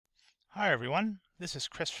Hi everyone, this is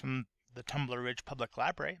Chris from the Tumbler Ridge Public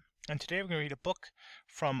Library, and today we're going to read a book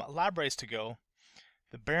from Libraries to Go,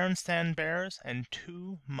 The Berenstain Bears and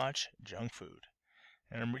Too Much Junk Food.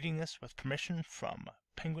 And I'm reading this with permission from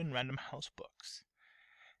Penguin Random House Books.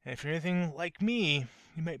 And if you're anything like me,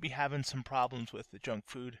 you might be having some problems with the junk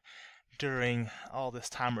food during all this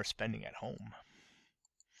time we're spending at home.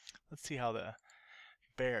 Let's see how the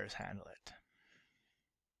bears handle it.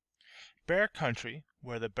 Bear Country,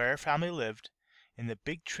 where the Bear family lived, in the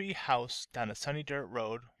big tree house down a sunny dirt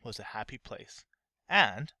road, was a happy place,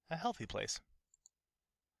 and a healthy place.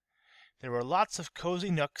 There were lots of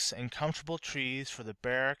cozy nooks and comfortable trees for the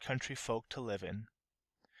Bear Country folk to live in.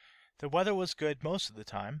 The weather was good most of the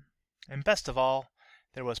time, and best of all,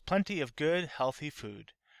 there was plenty of good, healthy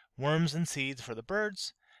food, worms and seeds for the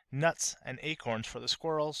birds, nuts and acorns for the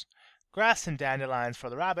squirrels, grass and dandelions for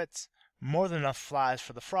the rabbits, more than enough flies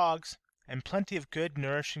for the frogs, and plenty of good,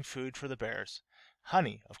 nourishing food for the bears.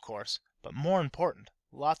 Honey, of course, but more important,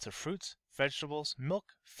 lots of fruits, vegetables,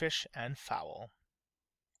 milk, fish, and fowl.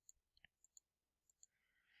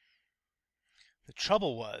 The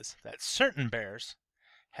trouble was that certain bears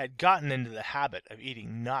had gotten into the habit of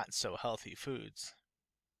eating not so healthy foods.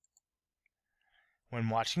 When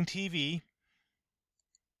watching TV,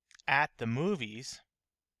 at the movies,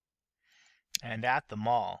 and at the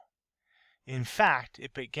mall. In fact,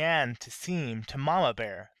 it began to seem to Mama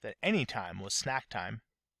Bear that any time was snack time.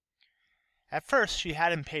 At first she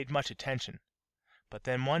hadn't paid much attention, but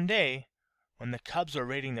then one day, when the cubs were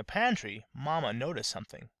raiding the pantry, Mama noticed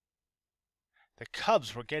something. The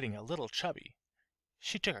cubs were getting a little chubby.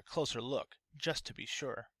 She took a closer look, just to be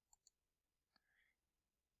sure.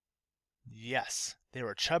 Yes, they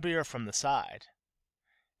were chubbier from the side.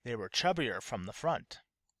 They were chubbier from the front.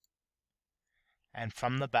 And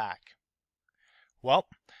from the back. Well,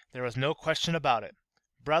 there was no question about it.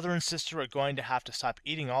 Brother and sister were going to have to stop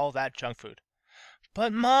eating all that junk food.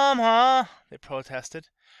 "But Mama," they protested,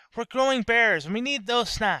 "we're growing bears and we need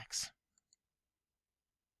those snacks."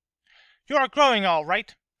 "You're growing all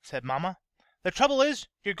right," said Mama. "The trouble is,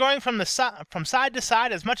 you're growing from side to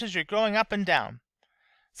side as much as you're growing up and down.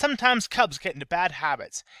 Sometimes cubs get into bad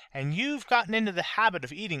habits, and you've gotten into the habit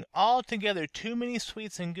of eating altogether too many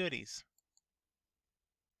sweets and goodies.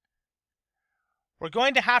 We're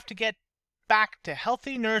going to have to get back to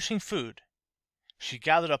healthy, nourishing food." She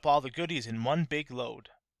gathered up all the goodies in one big load.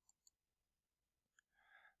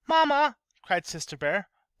 "Mama," cried Sister Bear,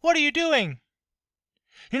 "what are you doing?"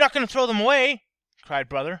 "You're not going to throw them away?" cried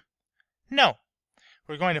Brother. "No,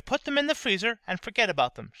 we're going to put them in the freezer and forget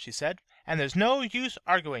about them," she said, "and there's no use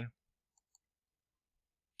arguing."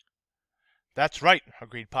 "That's right,"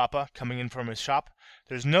 agreed Papa, coming in from his shop.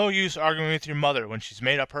 "There's no use arguing with your mother when she's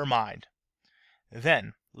made up her mind."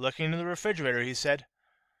 Then, looking into the refrigerator, he said,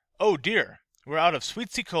 "Oh dear, we're out of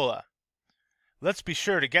Sweetsy Cola. Let's be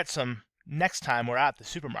sure to get some next time we're at the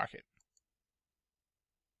supermarket."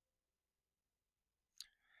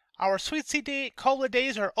 "Our Sweetsy Cola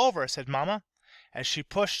days are over," said Mama. As she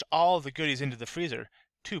pushed all the goodies into the freezer,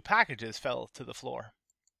 2 packages fell to the floor.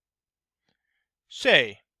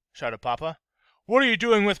 "Say," shouted Papa, "what are you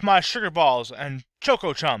doing with my sugar balls and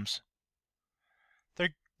Choco Chums?"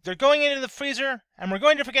 They're going into the freezer, and we're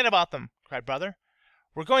going to forget about them," cried Brother.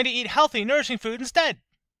 "We're going to eat healthy, nourishing food instead."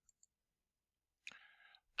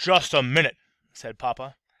 "Just a minute," said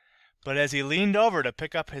Papa. But as he leaned over to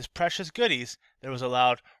pick up his precious goodies, there was a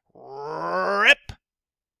loud rip.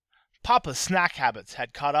 Papa's snack habits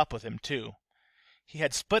had caught up with him, too. He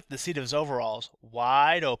had split the seat of his overalls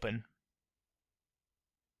wide open.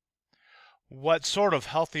 "What sort of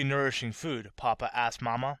healthy, nourishing food?" Papa asked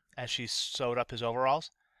Mama as she sewed up his overalls.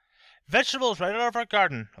 "Vegetables right out of our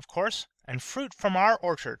garden, of course, and fruit from our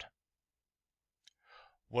orchard."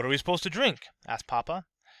 "What are we supposed to drink?" asked Papa.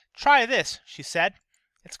 "Try this," she said.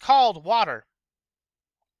 "It's called water."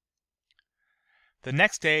 The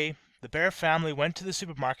next day, the Bear family went to the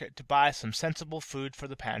supermarket to buy some sensible food for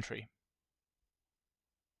the pantry.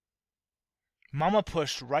 Mama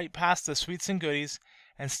pushed right past the sweets and goodies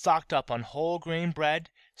and stocked up on whole grain bread,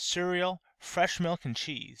 cereal, fresh milk, and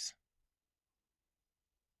cheese.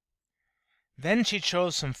 Then she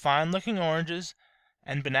chose some fine-looking oranges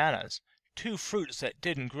and bananas, 2 fruits that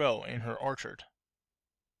didn't grow in her orchard.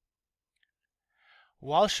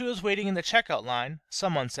 While she was waiting in the checkout line,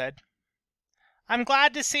 someone said, "I'm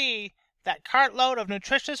glad to see that cartload of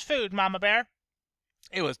nutritious food, Mama Bear."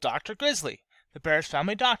 It was Dr. Grizzly, the Bear's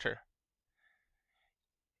family doctor.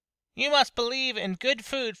 "You must believe in good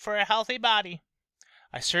food for a healthy body."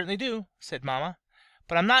 "I certainly do," said Mama,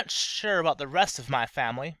 "but I'm not sure about the rest of my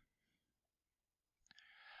family."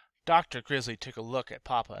 Dr. Grizzly took a look at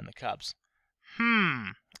Papa and the cubs.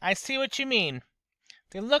 I see what you mean.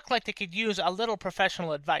 They look like they could use a little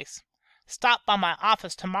professional advice. Stop by my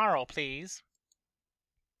office tomorrow, please.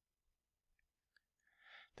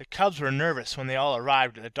 The cubs were nervous when they all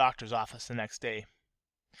arrived at the doctor's office the next day.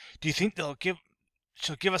 Do you think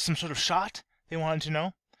she'll give us some sort of shot? They wanted to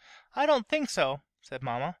know. I don't think so, said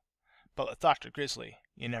Mama. But with Dr. Grizzly,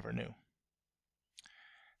 you never knew.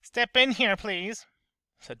 Step in here, please,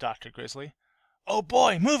 said Dr. Grizzly. Oh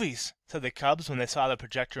boy, movies, said the cubs when they saw the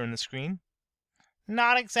projector and the screen.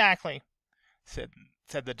 Not exactly, said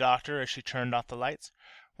the doctor as she turned off the lights.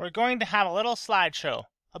 We're going to have a little slideshow.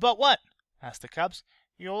 About what? Asked the cubs.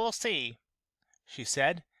 You'll see, she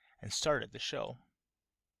said, and started the show.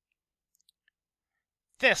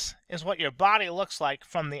 This is what your body looks like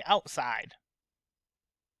from the outside.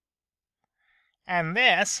 And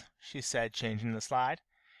this, she said, changing the slide,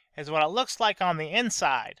 is what it looks like on the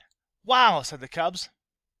inside. Wow, said the cubs.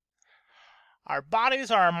 Our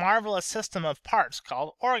bodies are a marvelous system of parts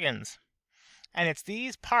called organs. And it's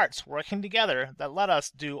these parts working together that let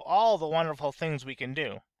us do all the wonderful things we can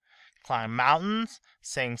do. Climb mountains,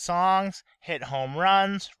 sing songs, hit home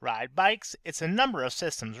runs, ride bikes. It's a number of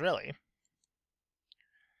systems, really.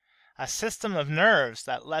 A system of nerves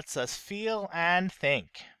that lets us feel and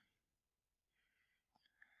think.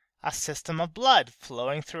 A system of blood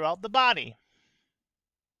flowing throughout the body.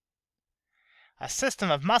 A system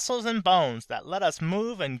of muscles and bones that let us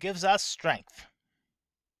move and gives us strength.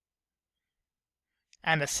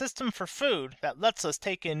 And a system for food that lets us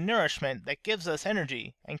take in nourishment that gives us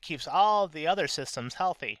energy and keeps all the other systems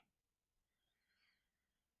healthy.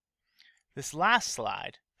 This last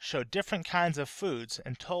slide showed different kinds of foods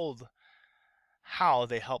and told how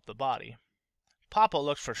they help the body. Papa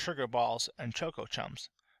looked for sugar balls and choco chums,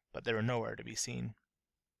 but they were nowhere to be seen.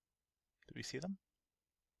 Did we see them?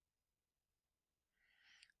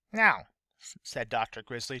 Now, said Dr.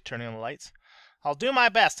 Grizzly, turning on the lights, I'll do my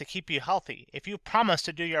best to keep you healthy if you promise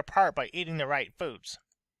to do your part by eating the right foods.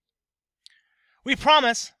 We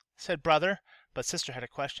promise, said Brother, but Sister had a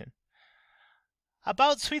question.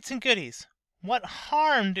 About sweets and goodies, what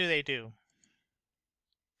harm do they do?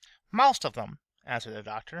 Most of them, answered the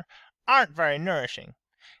doctor, aren't very nourishing.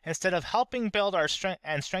 Instead of helping build our strength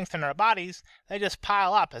and strengthen our bodies, they just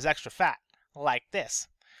pile up as extra fat, like this.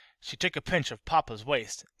 She took a pinch of Papa's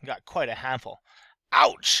waist and got quite a handful.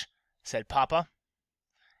 Ouch, said Papa.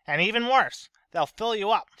 And even worse, they'll fill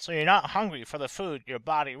you up so you're not hungry for the food your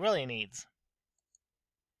body really needs.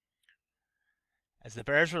 As the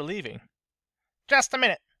bears were leaving, just a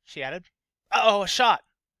minute, she added. Uh-oh, a shot,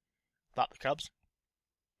 thought the cubs.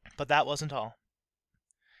 But that wasn't all.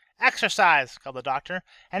 Exercise, called the doctor.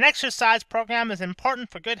 An exercise program is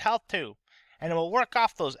important for good health, too, and it will work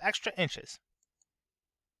off those extra inches.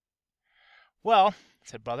 Well,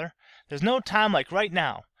 said Brother, there's no time like right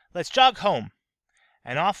now. Let's jog home.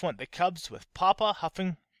 And off went the cubs with Papa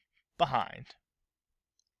huffing behind.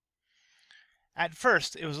 At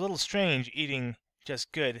first, it was a little strange eating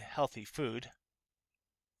just good, healthy food.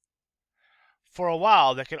 For a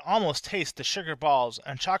while, they could almost taste the sugar balls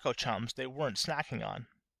and choco chums they weren't snacking on.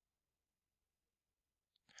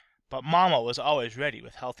 But Mama was always ready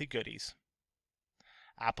with healthy goodies.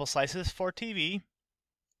 Apple slices for TV,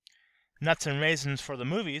 nuts and raisins for the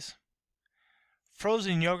movies,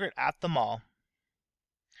 frozen yogurt at the mall,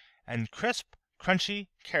 and crisp, crunchy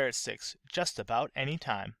carrot sticks just about any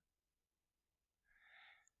time.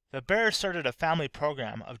 The Bears started a family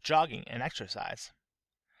program of jogging and exercise.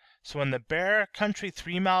 So when the Bear Country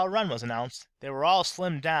 3-mile run was announced, they were all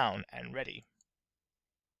slimmed down and ready.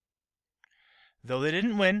 Though they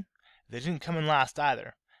didn't win, they didn't come in last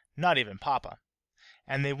either, not even Papa,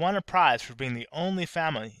 and they won a prize for being the only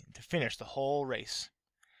family to finish the whole race.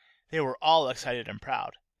 They were all excited and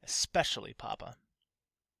proud, especially Papa.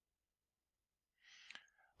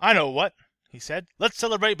 I know what, he said. Let's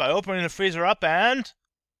celebrate by opening the freezer up and...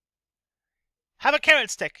 Have a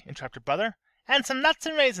carrot stick, interrupted Brother. And some nuts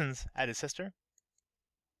and raisins, added Sister.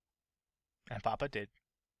 And Papa did.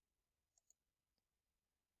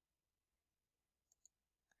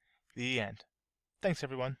 The end. Thanks,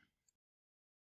 everyone.